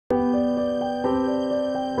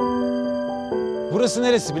Burası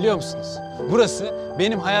neresi biliyor musunuz? Burası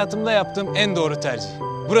benim hayatımda yaptığım en doğru tercih.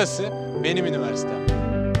 Burası benim üniversitem.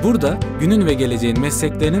 Burada günün ve geleceğin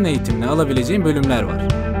mesleklerinin eğitimini alabileceğin bölümler var.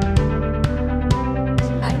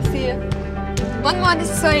 Mən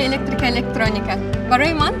mühəndislik elektrika elektronika.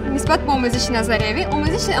 Barıy mən nisbət bu müzik nəzəriyəvi, o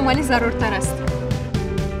müzik əməli zərurətlər است.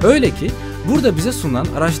 Öyle ki burada bize sunulan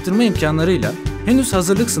araştırma imkanlarıyla henüz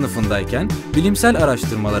hazırlık sınıfındayken bilimsel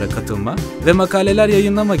araştırmalara katılma ve makaleler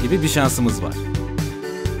yayınlama gibi bir şansımız var.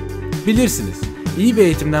 Bilirsiniz, iyi bir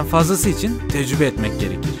eğitimden fazlası için tecrübe etmek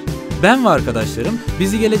gerekir. Ben ve arkadaşlarım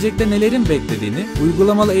bizi gelecekte nelerin beklediğini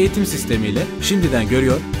uygulamalı eğitim sistemiyle şimdiden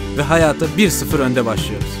görüyor ve hayata 1-0 önde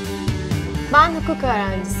başlıyoruz. Ben hukuk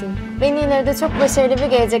öğrencisiyim. Beni ileride çok başarılı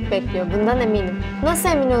bir gelecek bekliyor, bundan eminim. Nasıl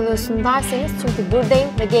emin oluyorsun derseniz çünkü buradayım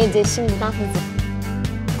ve geleceğe şimdiden hazır.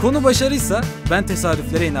 Konu başarıysa ben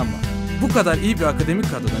tesadüflere inanmam. Bu kadar iyi bir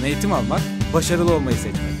akademik kadrodan eğitim almak, başarılı olmayı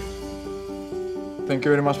seçmek. Thank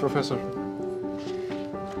you very much, professor.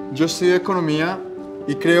 Yo estudio economía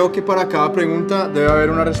y creo que para cada pregunta debe haber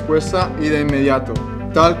una respuesta y de inmediato,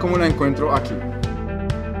 tal como la encuentro aquí.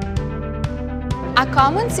 A ka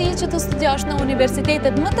mundësi që të studiosh në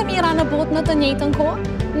universitetet më të mira në botë në të njëjtën kohë?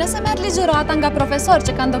 Nëse merr ligjërata nga profesor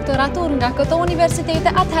që kanë doktoraturë nga këto universitete,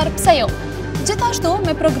 atëherë pse jo? Gjithashtu,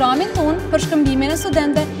 me programin tonë për shkëmbimin e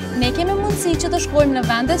studentëve, ne kemi mundësi që të shkojmë në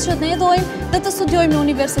vendet që ne dojmë dhe të studiojmë në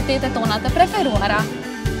universitetet tona të preferuara.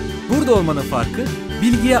 Burada olmanın farkı,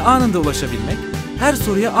 bilgiye anında ulaşabilmek, her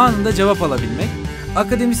soruya anında cevap alabilmek,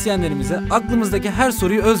 akademisyenlerimize aklımızdaki her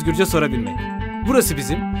soruyu özgürce sorabilmek. Burası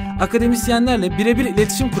bizim, akademisyenlerle birebir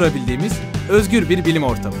iletişim kurabildiğimiz özgür bir bilim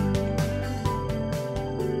ortamı.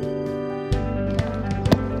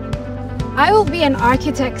 I will be an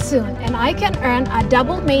architect soon, and I can earn a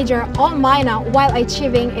double major or minor while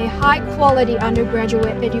achieving a high-quality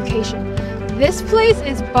undergraduate education. This place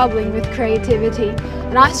is bubbling with creativity,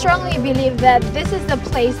 and I strongly believe that this is the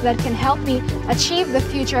place that can help me achieve the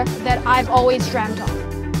future that I've always dreamt of.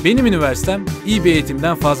 Benim üniversitem iyi bir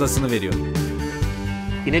eğitimden fazlasını veriyor.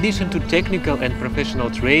 In addition to technical and professional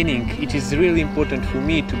training, it is really important for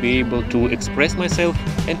me to be able to express myself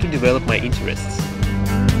and to develop my interests.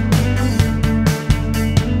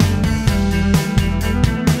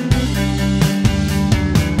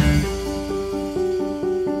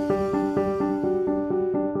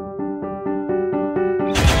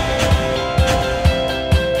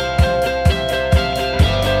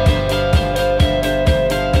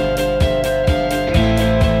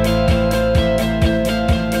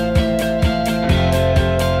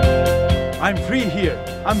 I'm free here.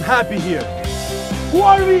 I'm happy here. Who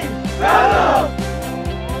are we? Venom!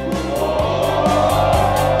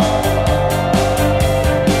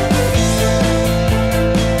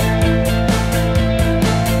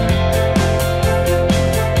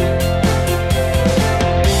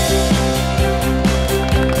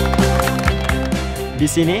 Di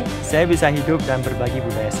sini, saya bisa hidup dan berbagi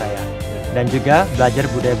budaya saya, dan juga belajar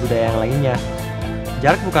budaya-budaya yang lainnya.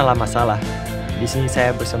 Jarak bukanlah masalah. Di sini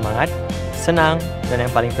saya bersemangat, senang, dan yang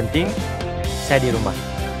paling penting, saya di rumah.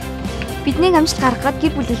 Бидний амжилт гаргаад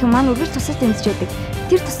гэр бүлийнхэн маань үргэлж тусаж дэмжиж байдаг.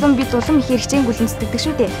 Тэр тусам бид улам их хэрэгцээн гүлэмжлэгдэх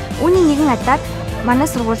шүү дээ. Үүний нэгэн адаар манай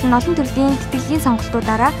сургууль нь олон төрлийн тэтгэлийн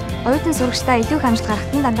сонголтуудаараа оюутан сурагчдаа илүү их амжилт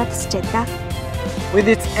гаргахад нь дандаа тусаж байдаг. With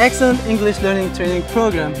its excellent English learning training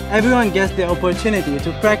program, everyone gets the opportunity to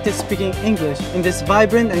practice speaking English in this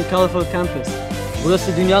vibrant and colorful campus.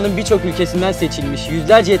 Burası dünyanın birçok ülkesinden seçilmiş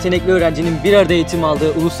yüzlerce yetenekli öğrencinin bir arada eğitim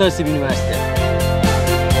aldığı uluslararası bir üniversite.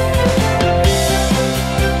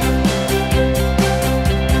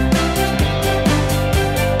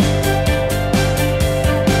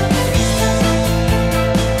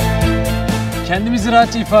 Kendimizi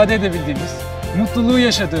rahatça ifade edebildiğimiz, mutluluğu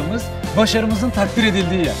yaşadığımız, başarımızın takdir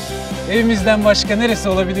edildiği yer. Evimizden başka neresi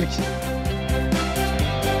olabilir ki?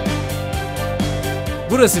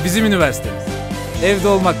 Burası bizim üniversitemiz. Evde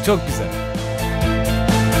olmak çok güzel.